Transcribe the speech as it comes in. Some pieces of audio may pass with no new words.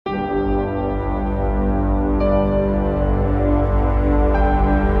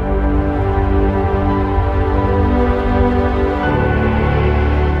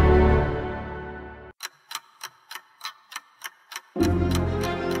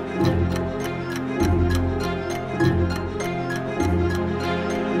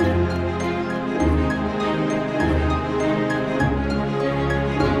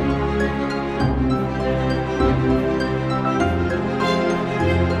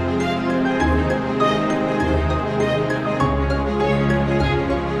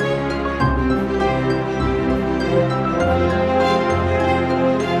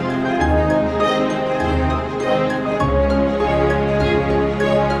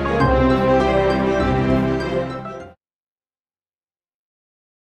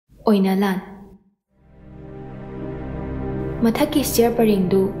oina lan mathaki stair paring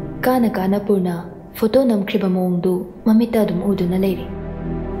du kana purna photo namkhriba mong du mamita dum uduna leiri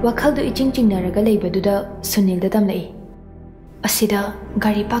wakhal du iching naraga leibaduda Sunil da tamlai asida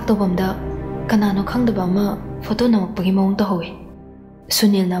gari park tobamda kanano khangdaba ma photo namakpagi mong to howe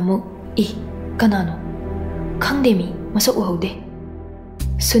Sunil namu I kanano khangde mi masuk uhaude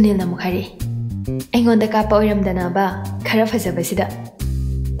Sunil namu khari engonda kapa oiramdana ba khara phajabasida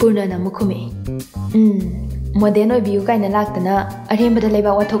purna namu khumi modern oibiu kaina laktana arembada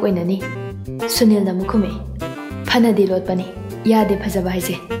leiba wathok oinani Sunil namu khumi phana di lotpani yade phajaba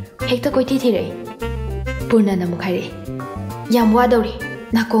haise hekta koiti thirei purna namu khari yam wadori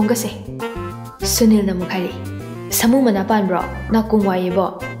nakonga se Sunil namu khari samu mana panbro nakung wayebo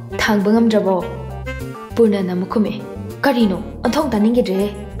thang bangamdrabo purna namu khumi karino anthong taninge dre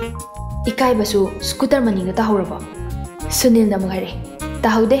ikai basu scooter maninga ta horaba Sunil namu khari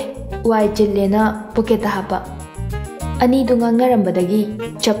tahaude wai chillena pocket hapa ani dungang narambadagi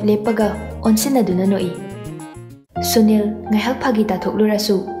chap lepaga onsinaduna noi Sunil ngaihak phagi ta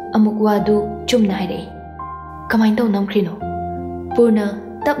thoklurasu amuk wadu chumna hairei kamain taw namkhrino purna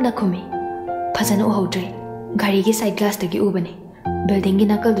tapna khumi phajana uhodre gari gi side glass dagi ubani building gi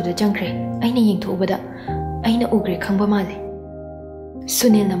nakal du da changkhre aina yengthobada aina ugre khangba male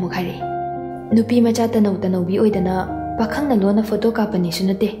Sunil namu khari nupi macha tanau bi oidana pakhangna lona photo kapani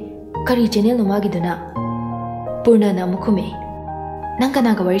sunate kari channel no magi dana purna namu khumi nang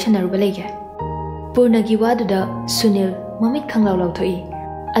kana ga wari sanaruba lege purna gi wadu da Sunil mamit khanglaw law thoi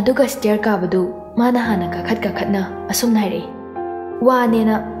aduga stair ka badu mana hana ka khatna asum nairei wa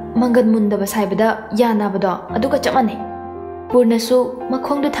nena mangan munda basaibada yana bada aduga chamane purna su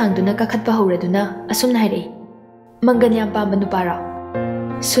makhong du thangduna ka khatpa hauraduna asum nairei mangan yam pamba nu para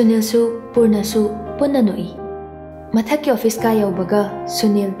Sunil su purna su punna noi mathaki office ka yaubaga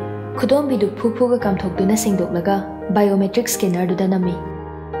Sunil khudom bidu phupu ga kam thokduna sengdoklaga biometric scanner du danami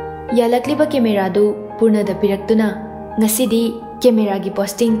yalakliba camera du purna da piraktuna ngasidi camera gi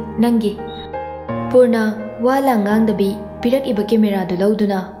posting nangi purna wala ngang da bi pirak iba camera du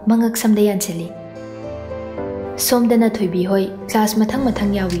lauduna mangak samda yanseli somdana thoibi hoi class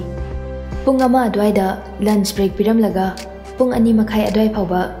mathang yawi pungama adwaida lunch break piramlaga pung ani makhai adwai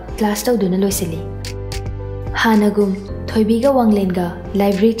phawba class tawduna loiseli hanagum thoibi ga wanglen ga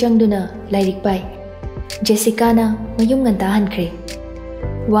library changduna lairik pai Jessica na mayum nganta hankhre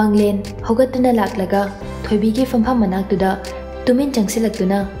wanglen hogatuna laklaga thoibi gi fampham manaktuda tumin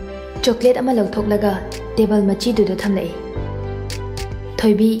changsilaktuna chocolate ama lawthoklaga table machi du da thamlai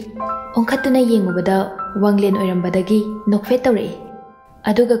thoibi ongkhatuna yengubada wanglen oirambadagi nokfet tawrei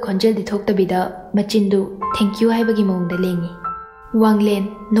aduga khonjel di thoktabida machindu thank you haibagi mongda lengi wanglen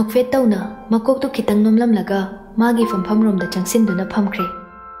nokfet tawna makok tu khitang nomlamlaga magi fampham romda changsinduna phamkhre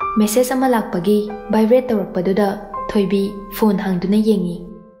message ama lakpagi vibrate tawrakpaduda thoibi phone hangduna yengi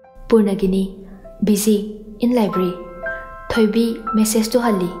purnagini busy in library thoibi message to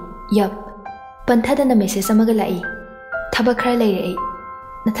halli yap panthadana message amaga lai thabak khra leirei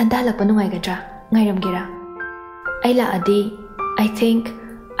nathanda halakpa nungaigadra ngairamgera aila adi I think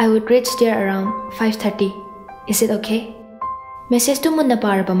I would reach there around 5:30 is it okay message to munna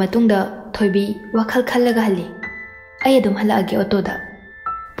paraba matungda thoibi wakhal khallaga halli ai adum halage auto da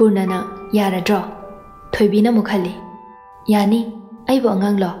purnana yara draw thoibi na mukhalli yani ai bo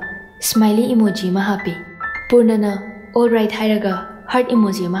angang lo smiley emoji ma happy purnana all right hairaga heart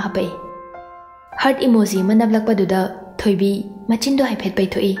emoji ma hapai heart emoji manablakpa duda thoibi machindo haiphet pai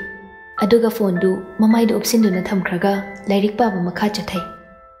thoi aduga phone du mamai du upsinduna thamkhraga lairik paba makha chathai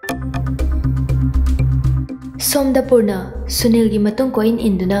somda purna Sunil gi matung ko in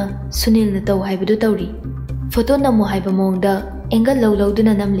induna Sunil na taw haibadu tawri photo namu haiba mongda angle low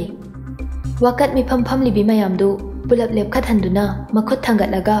duna namli wakat mi pham libi mayam du pulap lep khat handuna makhut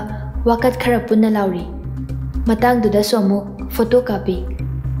thangatlaga wakat khara punna lauri matang duda somu photo copy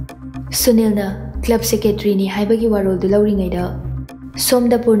Sunil na club secretary ni haibagi warol du lauri ngaida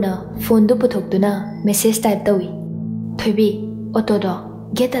somda purna phone du puthokduna message type tawi thoibi auto do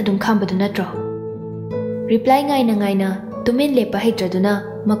get adum khambadu natro reply ngaina tumin lepa haitraduna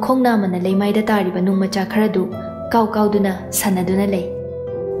makhong namana leimai da tariba nung macha kharadu kaw duna sanaduna lei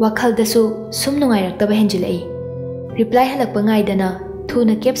wakhal dasu sum nungai raktaba henjilai reply halakpa ngaidana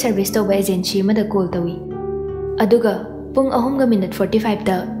thuna cab service toba agency mada call tawi aduga pung 3:45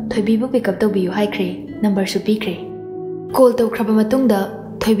 da thoibi bu pick up tobiyu haikre number su pikre call to khraba matungda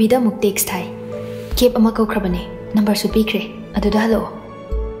thoibi da muk text thai cab ama ko khrabane number su pikre aduda halo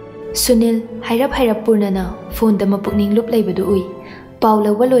Sunil hairap purnana phone da mapukning lup leibadu ui paula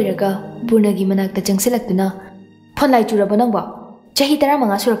waloiraga purna gi manak ta changsilaktuna phone lai churaba nangba chahi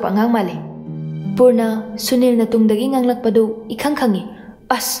 15 surakpa angang male. Purna Sunil na tungdagi nganglakpadu ikhang khangi.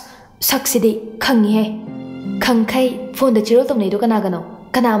 As saksidi khangi he. Khangkhai phone da chirol tomnei do kana gano.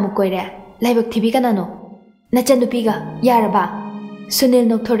 Kana amuk koire. Laibak thibi kana no. Nachanupiga yaraba. Sunil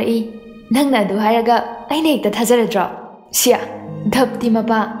nokthori nangna adu haraga aina ekta thajaradra. Sia dhapti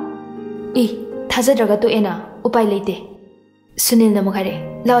mapa. I thajadraga to ena upai leite. Sunil na mukhare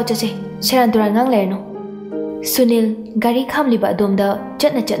lao chache seran turan ngang lerno. Sunil gari khamliba adomda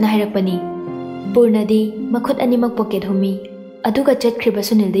chatna hairakpani. Purnadi makhut animak pocket humi. Aduga chatkhriba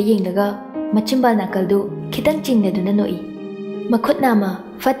Sunil de yenglaga machimbal nakaldu khitang chingnaduna noi. Makhut nama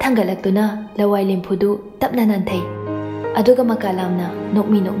fat thangalakduna lawai lempudu tapna nanthai. Aduga makalamna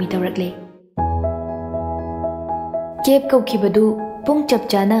nokmi tawrakle. Kep kaukibadu pung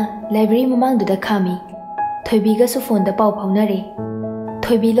chapchana library mamangduda khami. Thoibiga su phone da pau phaunare.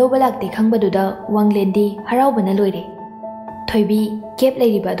 Thoibi loba lakte khangbaduda wanglendi haraubana loire. Thoibi kep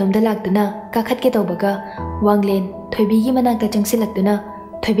leiriba domda lakduna kakhatke tawbaga wanglen Thoibi gi manakta changsilaktuna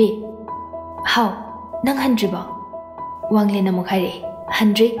Thoibi how nang handriba. Wanglen amuk haire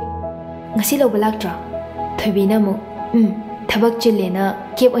handri ngasi loba laktra. Thoibi na mu thabak chillena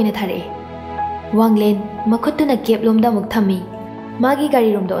kep oina thare. Wanglen makhutuna kep lomda muk thami. Magi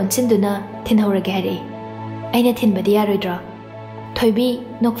gari romda onsinduna thinhorage haire. Aina thinbadi yaroidra. Thoibi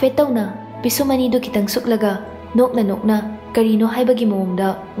nokfet tawna pisumani du kitang suklaga nokna karino haibagi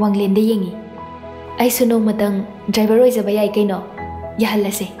mawongda wanglen de yengi. Aisu nok matang driver oizaba yai kaino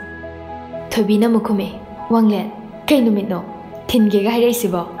yahallase. Thoibi na mukhume wanglen kaino mitno thinge ga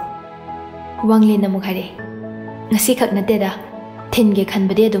hairaisibo. Wanglen na mukhare ngasi khak nateda thinge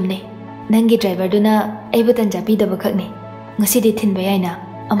khanbade adumne. Nangi driver duna aibu tanja pidaba khakne. Ngasi di thinba yaina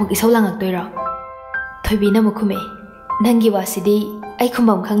amuk isau langaktoira. Thoibi na mukhume nangi wasidi ai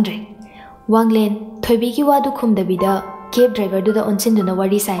khumbam khangdre. Wanglen Thoibi gi wadu khumdabida cab driver duda onsinduna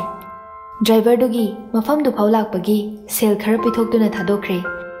wari sai. Driver dugi mafam du phau lakpagi sel khara pithokduna thadokre.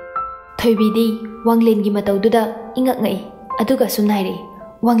 Thoibi di Wanglen gi mataududa ingak ngai aduga sunnaire.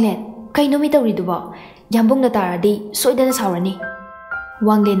 Wanglen kaino mi tawri duba yambung na taradi soidana saurani.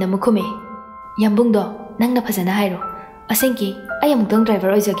 Wanglen na mukhume yambung do nangna phajana hairo. Asenki ayamukdang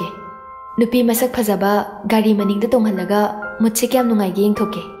driver oizage. Nupi masak phajaba gari maningda tonghallaga mutse kyam nungai gi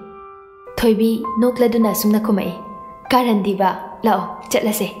yengthoke. Thoibi nokladuna sumna khumai. Karandiba lao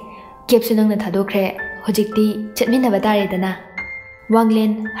chatlase. Kepsu nangna thadokre hojikti chatminaba taredana.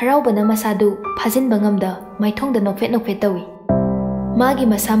 Wanglen haraubana masadu phajinba ngamda maithongda nokfet tawi. Magi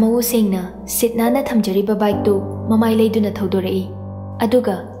masa mau sengna sitnana thamjariba bike tu mamai leiduna thodorei.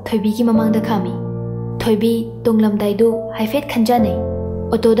 Aduga Thoibi gi mamangda khami. Thoibi tonglamdai du haifet khanjanai.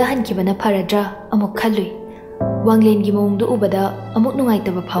 Otoda hankibana pharadra amuk khalui. Wanglen gi mawongdu ubada amuk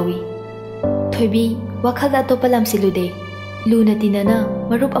nungaitaba phawi. Thoibi wakhalda atopa lamsilude. Luna tinana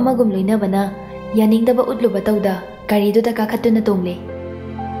marup amagum loinabana yaningdaba utluba tawda gariduda kakhatuna tongle.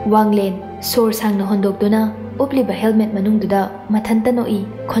 Wanglen sor sangna hondokduna upliba helmet manungduda mathanta noi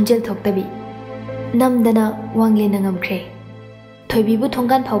khonjel thoktabi. Namdana Wanglen ngamkhre. Thoibi bu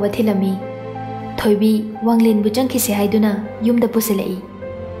thonggan phawba thilami. Thoibi Wanglen bu changkhise haiduna yumda pusilai.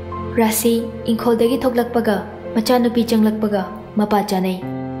 Rasi ingkholdagi thoklakpaga machanupi changlakpaga mapa chanai.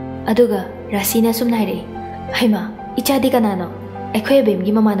 Aduga Rasina sumnaire. Haima ichadi kanano aikhoi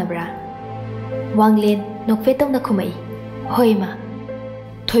bemgi mamanabra. Wanglen nokfetong na khumai. Hoima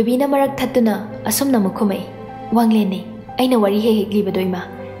Thoibi na marak thatuna asumna mukhumai. Wanglen ne aina wari he libadoima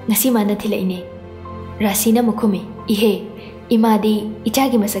ngasi mana thilaine. Rasina mukhume ihe imadi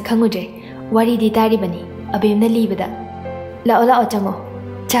ichagi masak khangudre wari di taribani abemna libada. Lao chango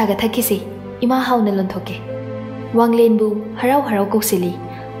chaga thakisi ima hauna lonthoke. Wanglen bu harau koksili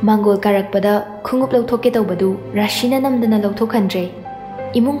mangol karakpada khungup lauthoke tawbadu Rasina namdana lauthokhandre.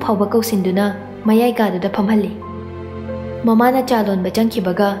 Imung phawba koksinduna mayai gaduda phamhalli. Mamana chalon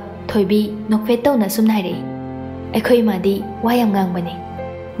bachangkibaga Thoibi nokfet tawna sumnaire. Aikhoi madi wayam ngangbani.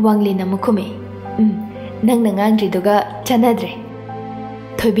 Wanglen na mukhume nangna ngangdriduga chanadre.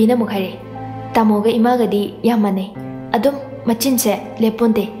 Thoibi na mukhare tamoga imagadi yamane. Adum machinse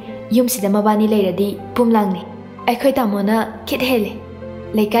leponte yumsida mabani leiradi pumlangni. Aikhoi tamona khit hele.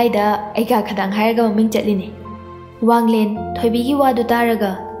 Leikaida aiga khadang haraga maming chatlini. Wanglen Thoibi gi wadu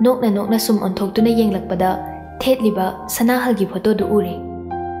taraga nokna sum onthokduna yenglakpada thetliba sanahalgi photo du ure.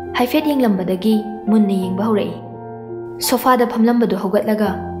 Haifet yenglambadagi munni yengba horai. Sofa da phamlambadu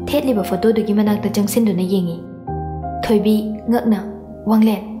hogatlaga thetliba photo dugi manakta changsinduna yengi. Thoibi ngakna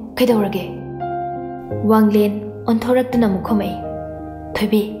Wanglen kaidawrage. Wanglen onthoraktuna mukhomai.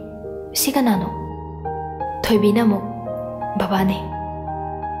 Thoibi sikanano. Thoibi namu babane.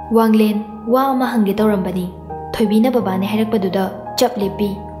 Wanglen wa ama hange tawrambani. Thoibi na babane hairakpaduda chap lepi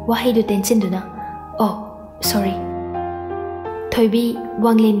wahi du tension duna oh sorry Thoibi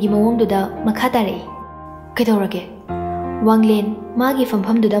Wanglen gi mawong duda makha tare kaidorage Wanglen magi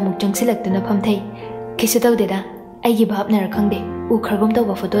fampham duda muk jangsilak duna phamthai kisu tawdeda ai gi bhap nar khangde u khargom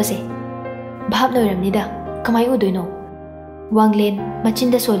tawba photo se bhap loiramni da kamai udoino Wanglen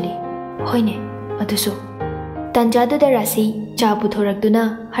machinda soli hoine adusu tanjadu da rasi cha puthorakduna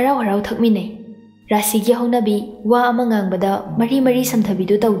harau harau thakminai rasi gi haunabi wa amangang bada mari mari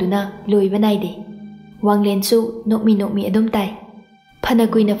samthabidu tawduna loiba naide Wanglen su nokmi adum tai phana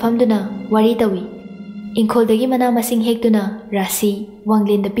kuina famduna wari tawi ingkholdagi mana masing hekduna rasi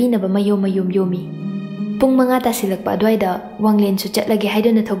Wanglen da pinaba mayom yomi pung manga tasilakpa adwaida Wanglen su chatlage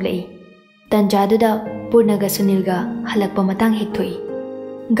haiduna thoglai tanjaduda Purnaga Sunilga halakpa matang hekthoi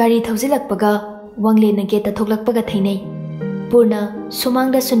gari thausilakpaga Wanglen na geta thoglakpaga thainai Purna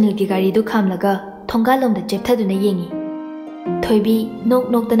sumangda Sunilgi gari du khamlaga thongalomda chepthaduna yengi Thoibi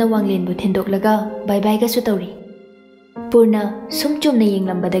nok tana Wanglen bu thendoklaga bye bye ga su tawri Purna sumchumna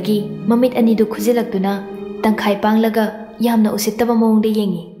yenglambadagi mamit ani du khujilakduna tangkhai panglaga yamna usittaba mawngda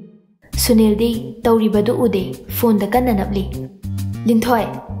yengi Sunildi tawribadu ude phone da kanna napli Linthoi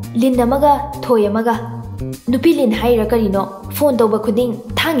Lin namaga thoi amaga nupi lin haira karino phone tawba khuding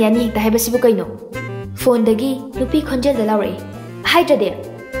thang yani hekta haibasibu kaino phone dagi nupi khonjel da lawrai haidade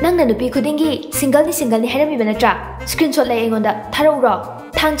nangna nupi khudingi single ni hairami banatra screenshot lai engonda tharau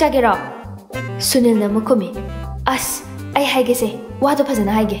thang chage ro Sunil na mukumi as ai haige se wado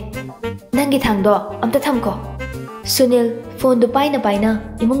phajana haige nangi thang do amta thamko Sunil phone du paina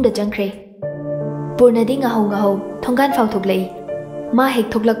imung da jangkhre Purna di ngahau thongan phau thoklei ma hek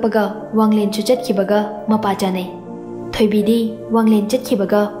thoklakpaga Wanglen chu chatkibaga mapa chanai Thoibi di Wanglen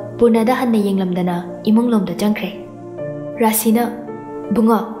chatkibaga Purna da hanna yenglamdana imunglom da jangkhre Rasina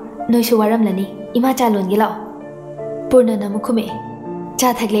bunga noisu waramlani ima chalon gi lao Purna na mukhume cha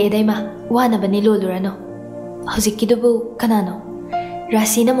thagle edaima wana bani lolurano hojikkidubu kanano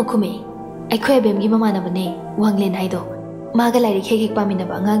Rasina mukhume aikhoi abem gi mamana bane Wanglen haido maga lairi khek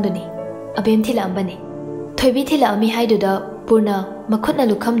paminaba angangduni abem thila ambani Thoibi thila ami haiduda Purna makhutna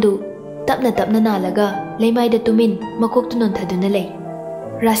lukhamdu tapna nalaga leimaida tumin makok tunon thaduna lei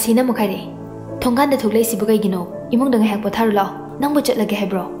Rasina mukhaire thongan da thoklei sibugai gino imung dang hak potharu lao nangbu chatlage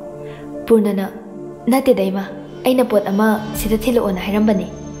haibro Purna na nate daima aina pot ama sida thilo ona hairambani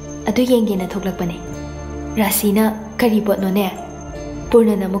adu yenge na thoklakpane Rasina kari pot no ne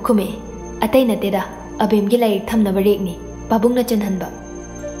Purna na mukhume atai nate da abem gi lai thamna barekni babung na chanhanba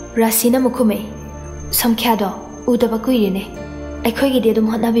Rasina mukhume samkhya do udaba kuirene aikhoi gi de dum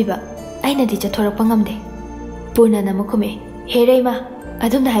hotnabiba aina di chathorakpa ngamde Purna na mukhume hereima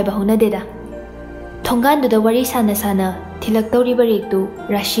adum na haiba hona deda thongan du da wari sana thilak tawri barektu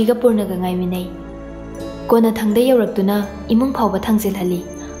Rashi ga Purna ga ngaiminai kona thangda yawraktuna imung phawba thangsil hali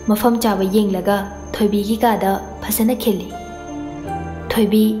mafam chawa yenglaga Thoibi gi ka da phasana kheli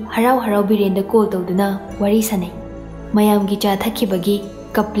Thoibi harau birenda call tawduna wari sanai mayam gi cha thakibagi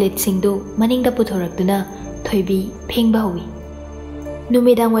kaplet singdu maningda puthoraktuna Thoibi phengba howi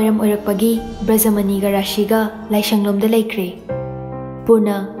numidang wairam oirakpagi Brajamani ga Rashi ga laishanglomda laikre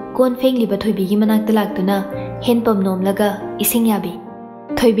Purna kon fengliba Thoibi gi manakta laktuna henpam nomlaga ising yabi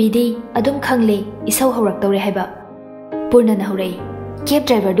Thoibi di adum khangle isau horak tawre haiba Purna na horei cab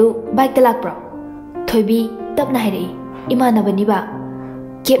driver du bike ta lakpro Thoibi tapna hairei imana bani ba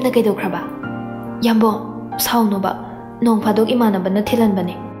cab na kai dokhraba yambo sauno ba nong phadok imana bana thilan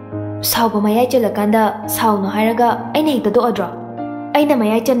bane sauba mayai chelakanda sauno hairaga aina hekta do adro aina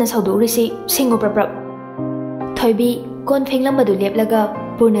mayai channa saudo urisi singo prap Thoibi kon phenglambadu leplaga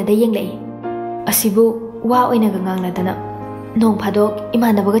Purna da yenglei asibu wa oina ga ngangladana nong phadok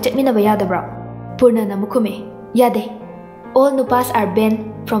imana baga chatminaba yadabra Purna na mukhume yade all nupas are banned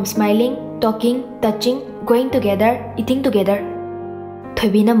from smiling talking touching going together eating together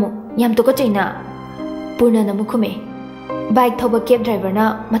Thoibi na mu yam to ko chaina Purna na mukhume bike thoba cab driver na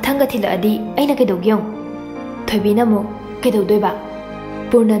mathanga thila adi aina kedogyong Thoibi na mu kedodoi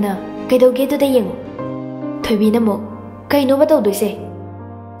Purna na kedoge to da yengu Thoibi na mu kaino ba tawdoise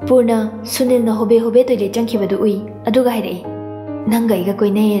Purna Sunil na hobe toilet changkhibadu ui aduga hairei nanga iga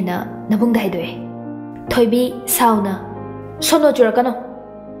koinai na nabung da haidoe Thoibi sauna sono churakano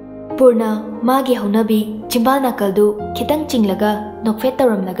Purna magi haunabi chimbal nakaldu khitang chinglaga nokfet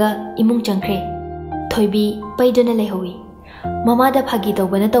tawramlaga imung changkhre Thoibi paiduna lehowi mamada phagi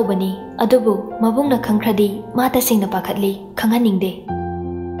tawbani adubu mabungna khangkhradi mata singna pakhatli khanghaningde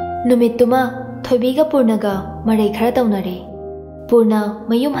numituma Thoibi ga Purna ga marai khara tawnare Purna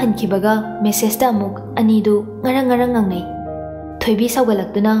mayum hankibaga message ta amuk anidu ngarang ngangnai Thoibi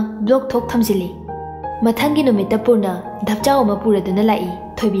sawgalaktuna blog thok thamjili Mathangi numita purna dapchao ma puraduna lai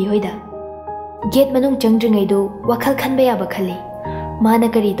thoibi hoida. Gate manung changdringaidu wakhal khanba yaba khali. Mana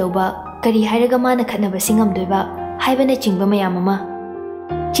kari tauba kari hairaga mana khatnaba singamdoiba haibana chingba mayam ama.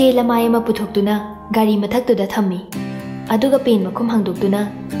 Che lamai ama puthokduna gari mathaktuda thammi. Aduga pen makhum hangdokduna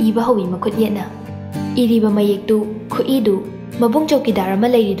iba hawi makhut yetna. Iriba mayektu khuidu mabung chowkidar ama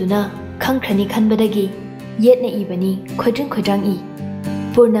leiriduna khangkhrani khanbadagi yetna ibani khoidring khoidrang i.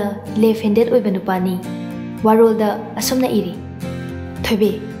 Purna left-handed oiba nupani warolda asomna iri.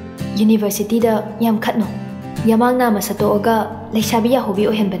 Thoibe University da yam khatno. Yamang nama satooga laisabi ya hobi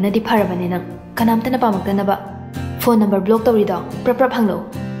ohenbana di pharabane nang kanamtana pamaktanaba. Phone number block tawrido prap hanglo.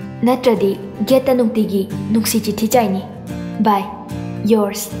 Natradi get ta nungtigi nungsi chithi chaini. Bye.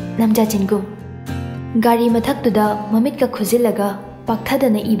 Yours Namja Chingum. Gari mathaktuda mamit ka khujilaga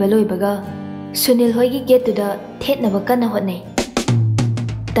pakthadana iba loibaga Sunil hoigi get to the thetnaba kana hotnai.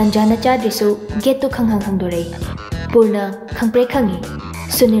 Tanjana chadrisu get to khanghang hangdorei. Purna khangpre khangi.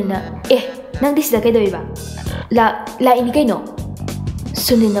 Sunil na nang dis da kaidoiba. La ini kaino.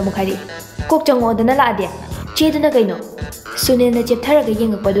 Sunil na mukhari. Kok chango dana la adia. Cheduna kaino. Sunil na cheptharaga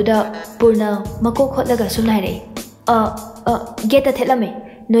yengakpaduda Purna makok hotlaga sumnairei. Get a thelame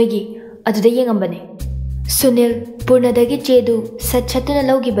noigi aduda yengambane. Sunil Purna dagi chedu satchatuna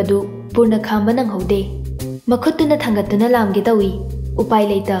laugi badu Purna khamba nang hode. Makhutuna thangatuna lamge tawi. Upai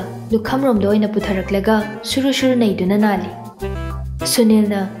leita lukham romda oina putharaklaga shuru naiduna nali. Sunil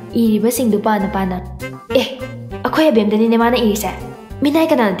na iriba singdu pana. Akhoi abemdani ne mana irise. Minai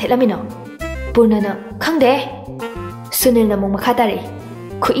kana thelamino. Purna na khangde. Sunil na mong makhatare.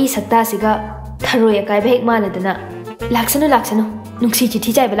 Khui sakta siga tharoi akai bhek maladana. Laksanu nungsi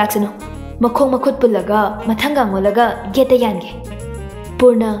chithi chaiba laksanu. Makhong makhut pullaga mathanga ngolaga geta yange.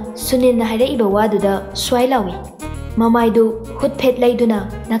 Purna Sunil na haira iba waduda swai lawi. Mamaidu hut phet laiduna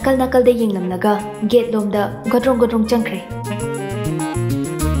nakal da yenglamlaga gate lomda godrong changkre.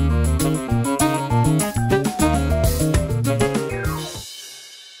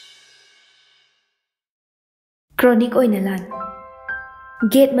 Chronic oinalan.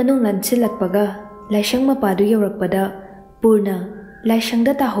 Gate manung lan silakpaga laishang mapadu yaurakpada Purna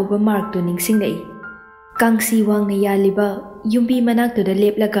laishangda tahoba mark tu ningsinglai. Kangsi wangna yaliba yumbi manaktuda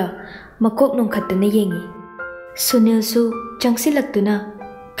leplaga makok nongkhattana yengi. Sunil su changsilaktuna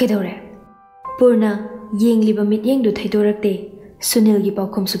kaidore. Purna yengliba mityengdu thaidorakte Sunil gi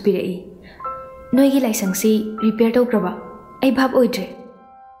paukhom su pirai. Noigi laisangsi repair tawkraba ai bhab oidre.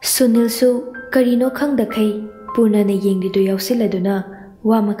 Sunil su karino khangda khai Purna na yengridu yausiladuna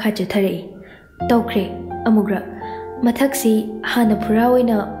wa makha chatharai. Tawkre amugra mathaksi hana phura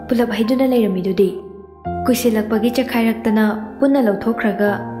oina pulap haiduna leiramidudi. Kuisilakpagi chakhairaktana punna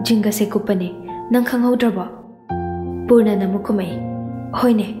lauthokraga jinga se kupane nang khanghodraba. Purna na mukumai.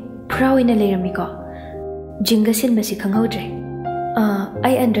 Hoine phura oina leiramiko. Jinga sinbasi khanghodre.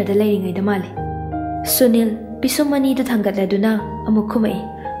 Ai andrada leiringai da male. Sunil pisumani du thangatladuna amukumai.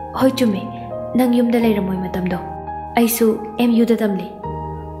 Hoi chume nang yumda leiramoi matamdo. Aisu MU da tamli.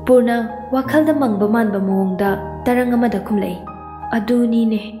 Purna wakhalda mangba manba mawongda tarang amada khumlai. Aduni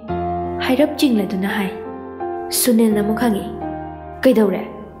ne. Hairap jingladuna hai. Sunil na mukhangi. Kaidore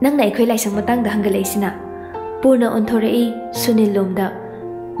nang na ikhoi laisang matangda hangalaisina. Purna onthorei Sunil lomda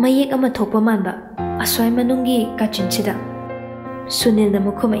mayek ama thokpa manba aswai manungi kachinsida. Sunil na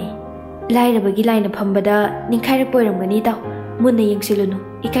mukhumai. Lairabagi laina phambada ningkhairak poiramgani taw munna yengsilunu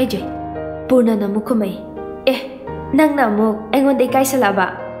ikaijai. Purna na mukhumai. Nang na amuk aingonda ikaisalaba.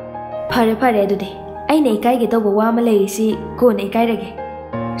 Phare adudi aina ikaige tawba wa ama leirisi kona ikairage.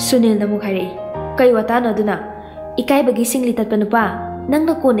 Sunil na mukhari. Kai watano aduna ikaibagi singli tatpa nupa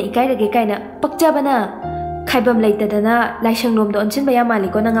nangna kona ikairage kaina pakjabana khaibam leitadana laishanglomda onsinba ya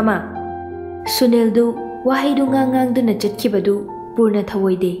maliko nangama. Sunil du wahaidu ngang-ngangduna chatkibadu Purna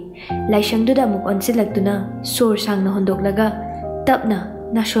thawoide. Laishangduda amuk onsilaktuna sor sangna hondoklaga tapna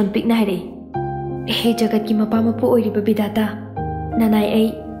nashon pikna hairei. He jagat ki mapa mapu oiriba bidata. Nanai ai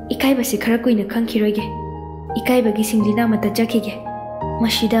ikaibasi khara kuina khangkhiroige. Ikaibagi singlina mata chakhige.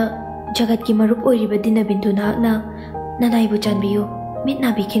 Mashida jagat ki marup oiriba dina bintu nahakna nanai bu chanbiyu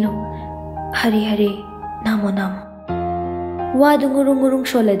mitna bikino. Hari namo. Wadu ngurung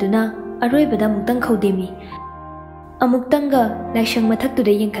sholaduna aroibada muktang khaudemi. Amuktanga laishang mathaktuda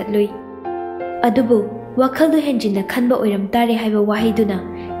yengkhatloi. Adubu wakhaldu henjinna khanba oiram tare haiba wahaiduna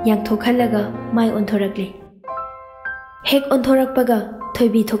yangthokhalaga mai onthorakle. Hek onthorakpaga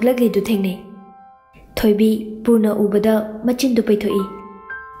thoibi thoklagli du thengnei. Thoibi Purna ubada machindu paithoi.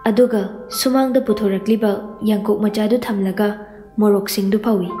 Aduga sumangda puthorakliba yangkok machadu thamlaga morok singdu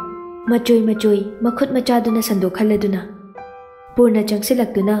phawi. Machoi makhut machaduna sandokhaladuna. Purna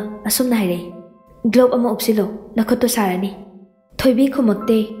changsilaktuna asumna hairei. Globe ama upsilo nakotto sarani. Thoibi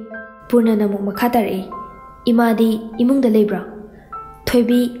khumakte Purna namuk makha tarai. Imadi imungda leibra.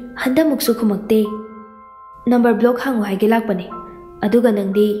 Thoibi handamuksu khumakte. Number block hangu haige lakpani. Aduga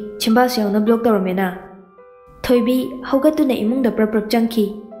nangdi chimbal siyawna block taramena. Thoibi haugatuna imungda prap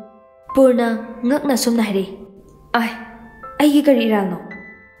changki. Purna ngakna sumna hari. Ai, aigi kari irangno.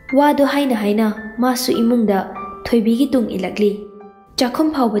 Wado haina masu imungda Thoibi gi tung ilakli.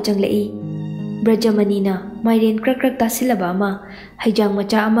 Chakhom phawba changlai. Brajamanina Mairen krak tasilaba ama haijang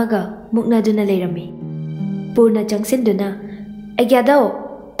macha amaga muknaduna leirami. Purna changsinduna agyadao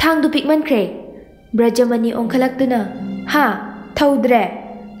thangdu pikman kre. Brajamani ongkhalaktuna ha thaudre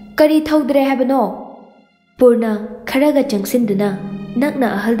kari thaudre habano. Purna kharaga changsinduna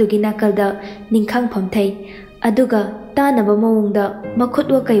nakna ahaldugi nakalda ningkhang phamthai aduga tanaba mawongda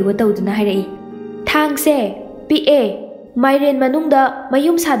makhutwa kaiwa tawduna hairai. Thangse pi Mairen manungda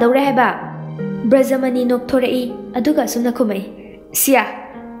mayum sadawre haba. Brajamani nokthorei aduga sumna khumai. Sia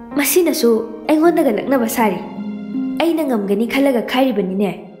masinasu aingondaga laknaba sari. Aina ngamgani khalaga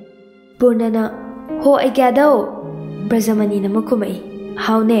khairibanine. Purnana ho agyadao. Brajamani na makhumai.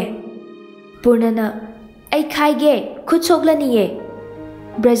 Haune. Purnana ai khaige khut soglaniye.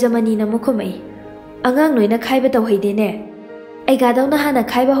 Brajamani na makhumai. Angang noina khaiba tawhaidene. Agyadao na hana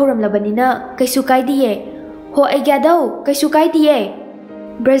khaiba horamlabanina kaisu kaidiye. Ho agyadao kaisu kaidiye.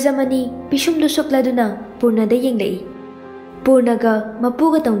 Brajamani pishumdu sukladuna Purnada yenglai. Purnaga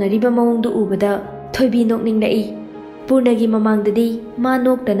mapuga taunariba mawongdu ubada Thoibi nokninglai. Purnagi mamangdadi ma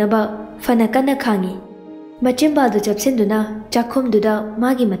noktanaba fana kana khangi. Machimbadu chapsinduna chakhumduda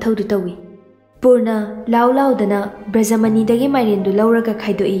magi mathaudu tawi. Purna laudana Brajamani dagi Mairendu lauraga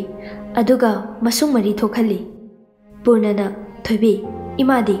khaidoi. Aduga masung mari thokhalli. Purnana Thoibi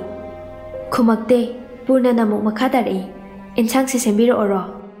imadi. Khumakte Purnana muk makha tarai. Insang si sembiro oro.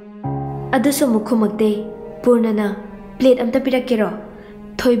 Aduso mukhumakte Purnana plate amta pirakero.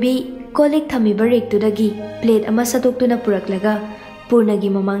 Thoibi kolik thami barek tudagi plate ama sadoktuna puraklaga Purnagi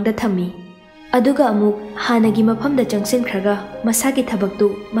mamangda thami. Aduga amuk hanagi mafamda changsinkhraga masagi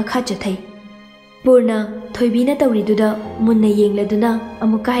thabaktu makha chathai. Purna Thoibina tawriduda munna yengladuna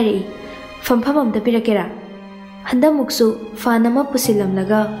amuk kairei. Fampham amta pirakera. Handamuksu fanama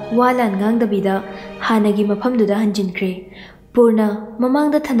pusilamlaga walan ngangdabida hanagi mafamduda hanjinkre. Purna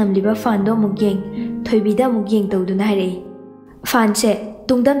mamangda thanamliba fando mugyeng Thoibida mugyeng tawduna hairei. Fanse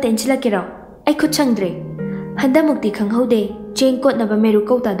tungdam tenchilakero. Ai khut changdre. Handamukti khanghaude chengkot naba meru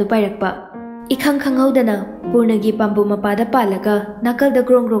kauta du pairakpa. Ikhang khanghaudana Purnagi pambu mapada palaga nakalda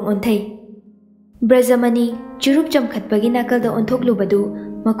grong onthai. Brajamani churup chamkhatpagi nakalda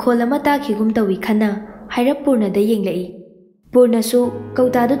onthoklubadu makhol ama takhigum tawi khana hairap Purnada yenglai. Purnasu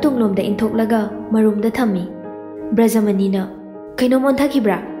kautadu tunglomda inthoklaga marumda thammi. Brajamanina kainom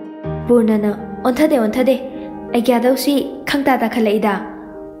onthakibra. Purnana onthade agyadausi khangta ta khalaida.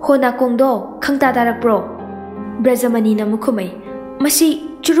 Hona kongdo khangta tarakpro. Brajamanina mukhumai masi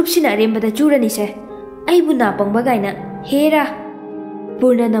churupsina arembada churani se. Aibu na pangba gaina hera.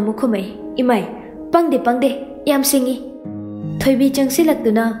 Purnana mukhumai imai pangde yam singi. Thoibi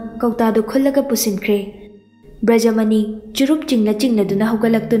changsilaktuna kautadu khullaga pusinkre. Brajamani churup chingladuna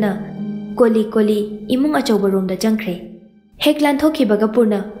hugalaktuna koli imung achauba romda changkre. Heklan thokibaga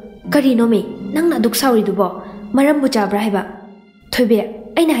Purna karino me nangna duk sauridubo marambu chabra haiba. Thoibi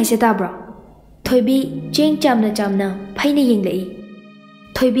aina haise tabra. Thoibi cheng chamna phaina yenglai.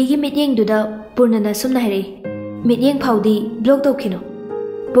 Thoibi gi mityeng duda Purnana sumna hairei. Mityeng phawdi block tawkhino.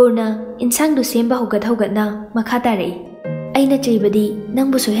 Purna insang du semba hugatna makha tarai. Aina chaibadi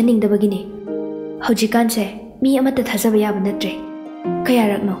nangbu soihaningdabagine. Haujikanse mi amata thajaba yaba natre.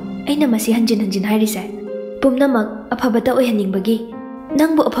 Kayarakno aina masi hanjin hairise. Pumnamak aphabata oihaningbagi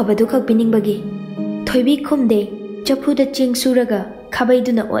nangbu aphabadu khak piningbagi. Thoibi khumde chapuda ching suraga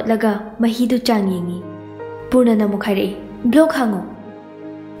khabaiduna otlaga mahidu chang yengi. Purnana mukhairei block hango.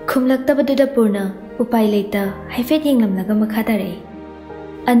 Khumlaktabaduda Purna upai leita haifet yenglamlaga makha tarai.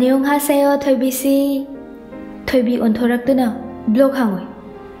 Anyong hasayo Thoibi si. Thoibi onthoraktuna block hangoi.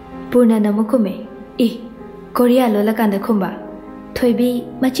 Purnana mukhume Korea lola kanda khumba. Thoibi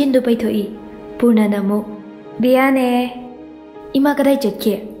machindu paithoi. Purnana muk Biane ima kadai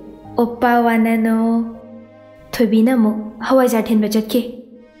chatke. Oppa wanano. Thoibi na muk hawai jar thenba chatke.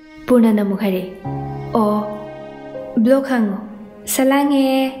 Purnana muk hare o block hango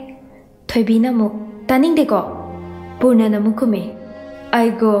salange. Thoibi na muk taning deko. Purnana mukhume I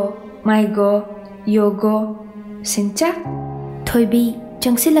go my go yogo sincha. Thoibi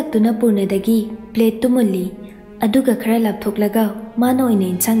changsilaktuna Purnadagi plate tumulli aduga khara lapthoklaga mano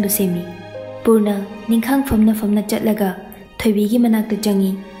ine insang du semi. Purna ningkhang famna chatlaga Thoibi gi manakta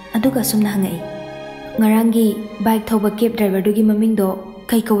changi aduga sumna hangai. ngarangi bike thoba cab driver dugi mamingdo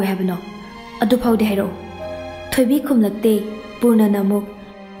kai kawe habano adu phaude hairo thoibi khumlakte Purna namuk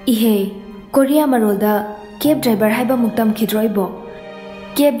ihe Korea marolda cab driver haiba muktam khidroibo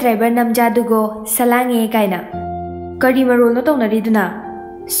cab driver namjadugo salange kaina kari marol no tonari duna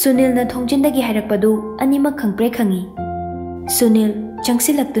Sunil na thongjindagi hairakpadu anima khangpre khangi Sunil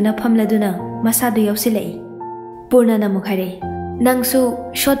changsilaktuna phamladuna masadu yausilai Purna namuk haire nangsu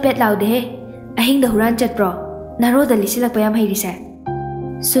short bet laude he ahing da huran chatpro naro da lisilak payam hairise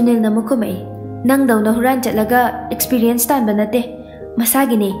Sunil namukumai nang daw na huran chatlaga experience tan banate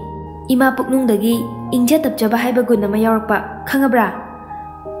masagine ima puknung dagi ingja tapjaba haiba gun nama yaurakpa khangabra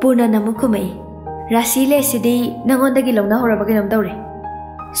Purna namukumai rasile sidi nangon-dagi longna horaba kinam tawre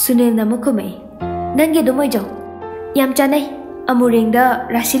Sunil namukumai nange dumoy jaw yam chanai amurengda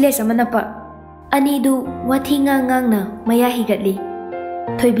rasile samanapa Anidu wathi ngang na maya higatli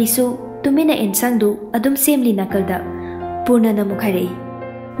Thoibisu tumina ensangdu adum semli nakalda Purna namuk hairei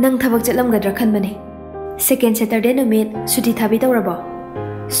nang thabak chatlamgadra khanbane second Saturday numit suti thabi tawrabo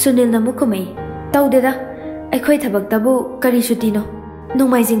Sunil namukumai tawdeda aikhoi thabak tabu kari suti no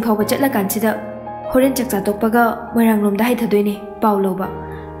nongmaijing phawba chatlakanchida horen chakcha tokpaga moiranglomda haithadoine pauloba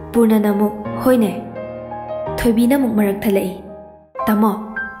Purna namuk hoine Thoibi namuk marak thalai tamo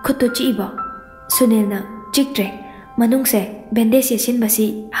khutto chiiba Sunil na chiktre manungse bandage yasin basi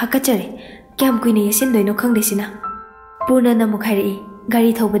hakachare kyam kuine yasin doino khangdesina Purna namuk hairei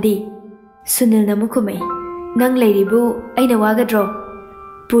gari thobadi Sunil namukumai nang leiribu aina wagadro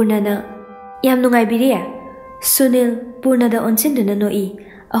Purna na yam nungai biriya Sunil Purna da onsinduna noi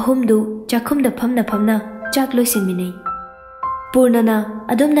ahumdu chakhumda phamna chak loisinminai Purna na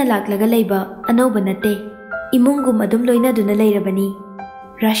adumna laklaga leiba anoba nate imungum adum loina duna leirabani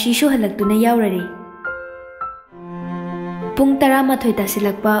Rashi shu halaktuna yaurare Pung 11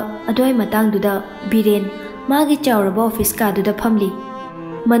 tasilakpa adoi matangduda Biren magi chauraba office ka duda phamli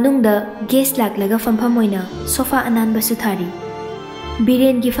manungda guest laklaga fampham oina sofa ananba su thari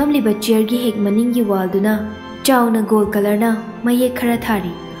Biren gi famli ba chair gi hek maningi wall duna chauna gold color na maye khara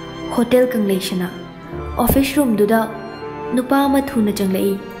thari hotel kangleishana office room duda nupa ma thuna changlai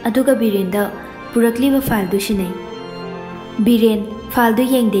aduga Biren da purakliba file du shinai Biren file du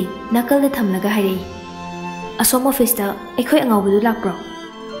yengde nakal da thamlaga hairei asom office da ekhoi angawbu lakpro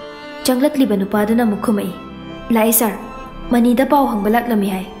changlakliba nupa duna mukhumai lai sir mani da paw hangbalak lami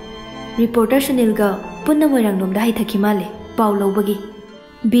hai reporter Sunil ga punna moirangnom da haithaki male paw lobagi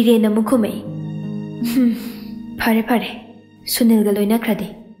Biren mukhumai phare Sunil ga loina khrade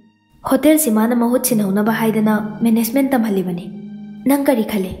hotel simana mahut sinhauna ba haidana management tamhalibani nang kari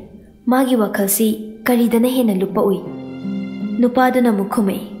khale magi wakhalsi karidana hena lupa ui nupa duna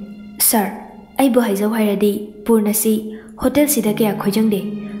mukhumai sir aibu haijau hairadi Purnasi hotel sida kaya khojangde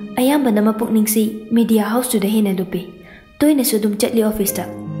ayamba nama pukningsi media house to the hena lupi toina sudum chatli office ta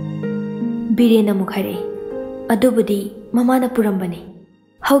Biren namuk hairei adubudi mamana purambani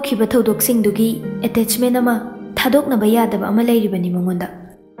haukiba thodok singdugi attachment ama thadokna ba yadaba ama leiribani mongonda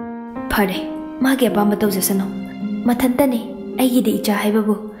phare mage apamba tawjasano mathantane aigi di icha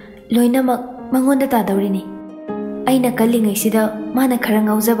haibabu loinamak mangonda ta dawrini aina kallingai sida mana khara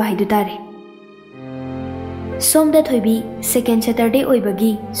ngaujaba haidu tare Somda Thoibi second Saturday oibagi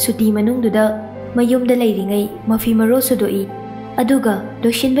suti manungduda mayumda leiringai mafi maro sudoi aduga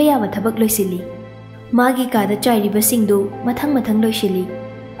loishinba yaba thabak loisili magi kada chairiba singdu mathang loisili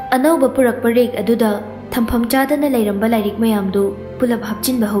anauba purakpa rek aduda thampham chadana leiramba lairik mayamdu pulap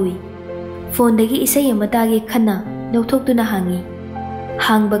hapchinba howi phone dagi isai amatagi khanna lawthoktuna hangi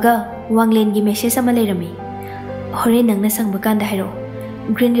hangbaga wanglen gi message ama leirami hore nangna sangba kanda hairo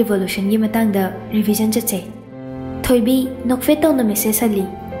green revolution gi matangda revision chache Thoibi nokfet tawna message ali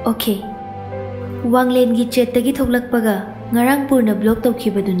okay wanglen gi chat tagi thoklakpaga ngarang Purna block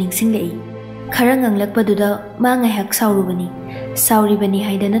tawkhibadu ningsinglei khara nganglakpaduda ma ngai hak sauribani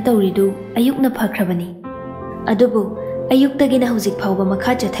haidana tawridu ayukna phakhrabani adubu ayuktagina hojik phawba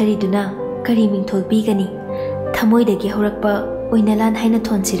makha chathariduna kari mingthol pigani thamoidagi horakpa oinalan haina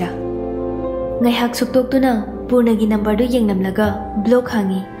thonsira ngai hak suktoktuna Purna gi number du yengnamlaga block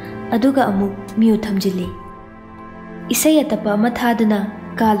hangi aduga amuk mute thamjili isai atapa mathaduna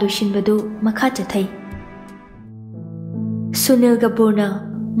kalushinbadu makha chathai Sunil ga Purna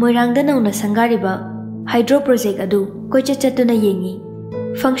moirangda nauna sangariba hydro project adu koicha chatuna yengi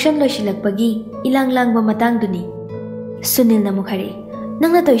function loishilakpagi ilang-langba matangduni Sunil namuk hairei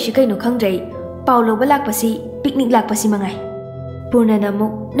nangna toishi kaino khangdrai pauloba lakpasi picnic lakpasi mangai Purna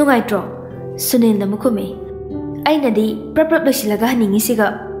namuk nungaitro Sunil namuk khumei ainadi prap loishilaga haningi siga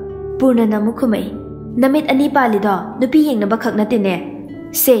Purna namuk khumei namit ani palido nupi yengnaba khak natine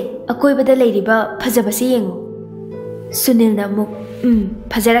Se akoibada leiriba phajabasi yengu. Sunilna amuk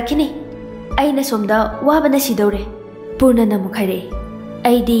phajarakini. Aina somda wabana sidore. Purnana amuk haire.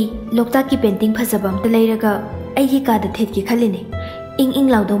 Aidi Loktaki painting phajaba amta leiraga aigi kada thetki khalini. Ing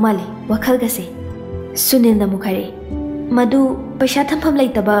laudau male wakhal gase. Sunilna amuk haire. Madu paisa thampham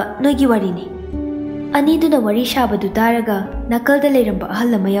leitaba noigi warini. Ani duna wari shabadu taraga nakalda leiramba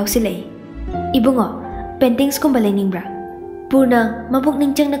ahal ama yausilai. Ibungo paintings kumba leiningbra. Purna mabuk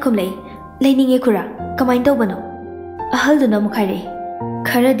ningchang na khumlei leininge khura kamain tawbano. Ahal duna mukhare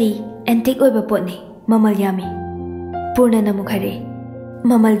kharadi antique oiba potni mamal yami. Purna na mukhare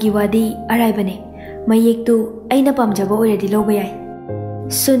mamal gi wadi arai bane mayek tu aina pamjaba oiradi loba yai.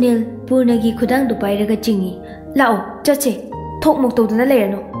 Sunil Purna gi khudang du pairaga chingi lao chache thok mok tawduna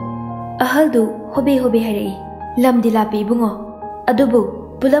leirano. Ahal du hobe harai lamdi lapi ibungo adubu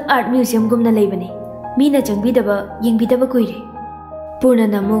pulap art museum gumna leibani. Mina changbidaba yengbidaba kuire. Purna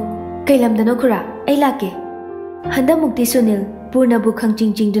namuk kailamdano khura ai lake. Handa mukti Sunil Purna bu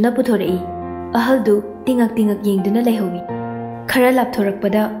khangching duna puthorei. Ahal du tingak yengduna leihowi. Khara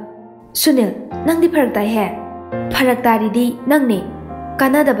lapthorakpada Sunil nangdi pharak tai he. Pharak taridi nangni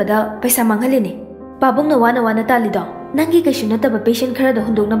kanadabada paisa manghalini. Pabungna wana talido. Nangi kaishu nataba patient khara da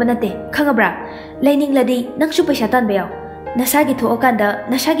hundoknaba nate khangabra. Laining ladi nangshu paisa tanba yaw. Nasagi thookanda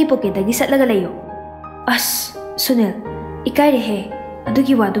nasagi pocket dagi satlaga leyo. As Sunil ikai he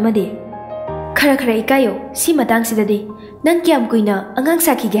adugi wadumade khara ikayo si matang sidadi nang kyam kuina angang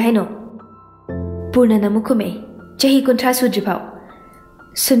sakhi ge haino. Purna namukume chahi kuntra sujipau.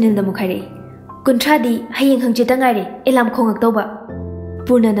 Sunil namukhare kuntra di hayeng hangjita ngaire elam khongak tawba.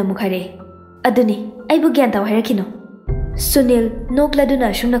 Purna namukhare aduni aibu gyan taw hairakino. Sunil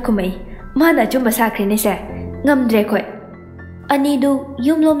nokladuna shumna kumai mana chumba sakre ne sa ngamdre khoi. Ani du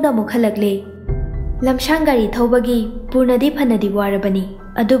yumlomda mukhalakle. Lamshangari thawbagi Purnadi phanadi warabani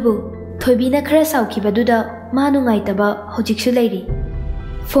adubu thoibina khara saukibaduda manu ngaitaba hojiksu leiri.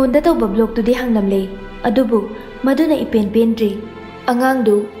 Phone da tawba blog tudi hanglamle adubu maduna ipen pendri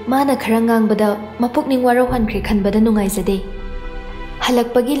angangdu mana khara ngangbada mapukning waro hankhre khanbada nungaizade.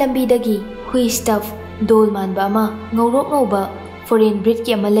 Halakpagi lambidagi hui stuff dol manba ama ngawrok ngawba foreign breed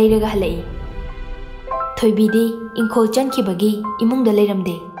ki ama leiraga halai. Thoibidi ingkhol chankibagi imungda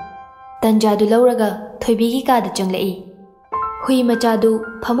leiramde. Tanjadu lauraga thoibigi kada changlai. Hui machadu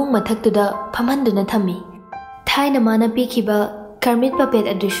phamung mathaktuda phamhanduna thammi. Thaina mana pikhiba karmit papet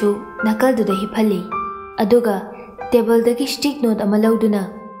adushu nakalduda hiphalli. Aduga table dagi stick note ama lauduna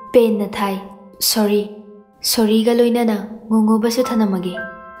pen na thai. Sorry ga loinana ngongo basu thanamage.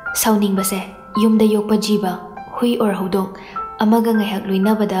 Sauning base yumda yokpa jiba hui or hodong amaga ngahak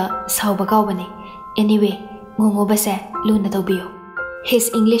loinabada sauba kawbane. Anyway ngongo base luna tawbiyo.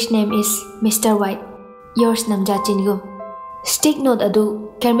 His English name is Mr. White. Yours namja chingum. Stick note adu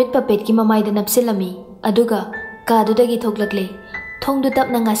Kermit Puppet ki mamai da napsilami. Aduga kadu dagi thoklakle. Thong du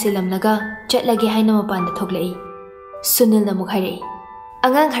tap na ngasilamnaga chatlagi haina mapan da thoklai. Sunil na mukhairei.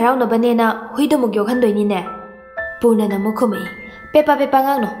 Angang harau na banena huido mugyo khandoi ni ne. Purna na mukhumei. Pepa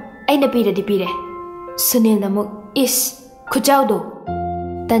ngang no. Ai na pira di pire. Sunil na muk is khujau do.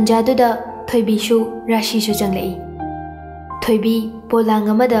 Tanjadu da thoibi shu rashi shu changlai. Thoibi polang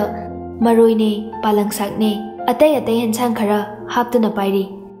amada maroi ne palangsak ne atai hensang khara haptuna pairi.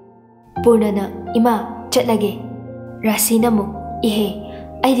 Purna na ima chatlage. Rasi na muk ihe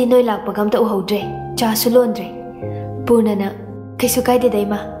aidi noi lakpa gamta uhodre cha sulondre. Purna na kaisu kaide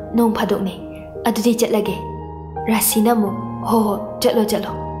daima nong phadok ne adudi chatlage. Rasi na muk ho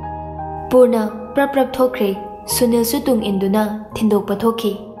chalo. Purna prap thokre Sunil su tung induna thindok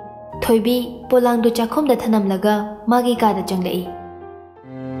pathoki. Thoibi polang du chakhom da thanamlaga magi ka da changlai.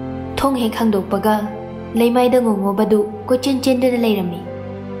 Thong he khangdokpaga leimai da ngongo badu ko chen da leirami.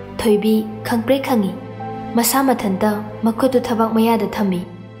 Thoibi khangpre khangi masa mathanta makhutu thabak maya da thami.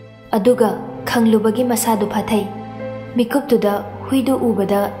 Aduga khanglubagi masa du phathai. Mikuptu da huidu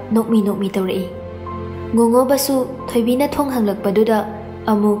ubada nokmi tawrei. Ngongo basu thoibi na thong hanglakpadu da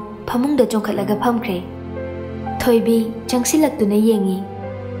amu phamung da chongkhatlaga phamkhre. Thoibi changsilaktuna yengi.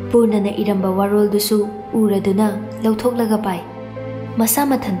 Purna na iramba warol dusu uraduna lauthoklaga pai. Masa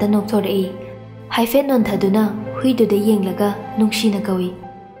mathanta nokthorei. Haifet non thaduna huidu da yenglaga nungshina kawi.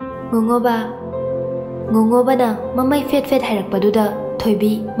 Ngongoba na mamai fet hairakpaduda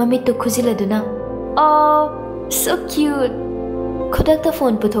thoibi mamittu khujiladuna. Oh, so cute. Khudakta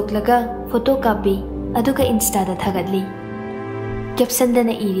phone puthoklaga photo kapi aduga Insta da thagatli. Caption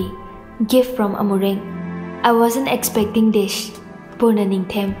dana iri. Gift from Amureng. I wasn't expecting this. Purna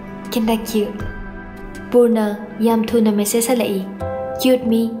ningthem. Kinda cute. Purna yam thuna message halai. Cute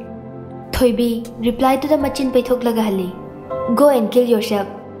me. Thoibi reply to the machin paithok laga hali. Go and kill yourself.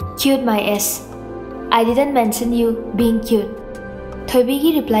 Cute my ass. I didn't mention you being cute.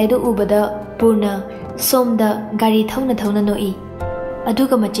 Thoibigi reply do ubada Purna somda gari thauna noi.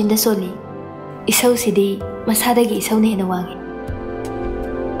 Aduga machinda soli. Isau sidi masadagi isau ne hena wangi.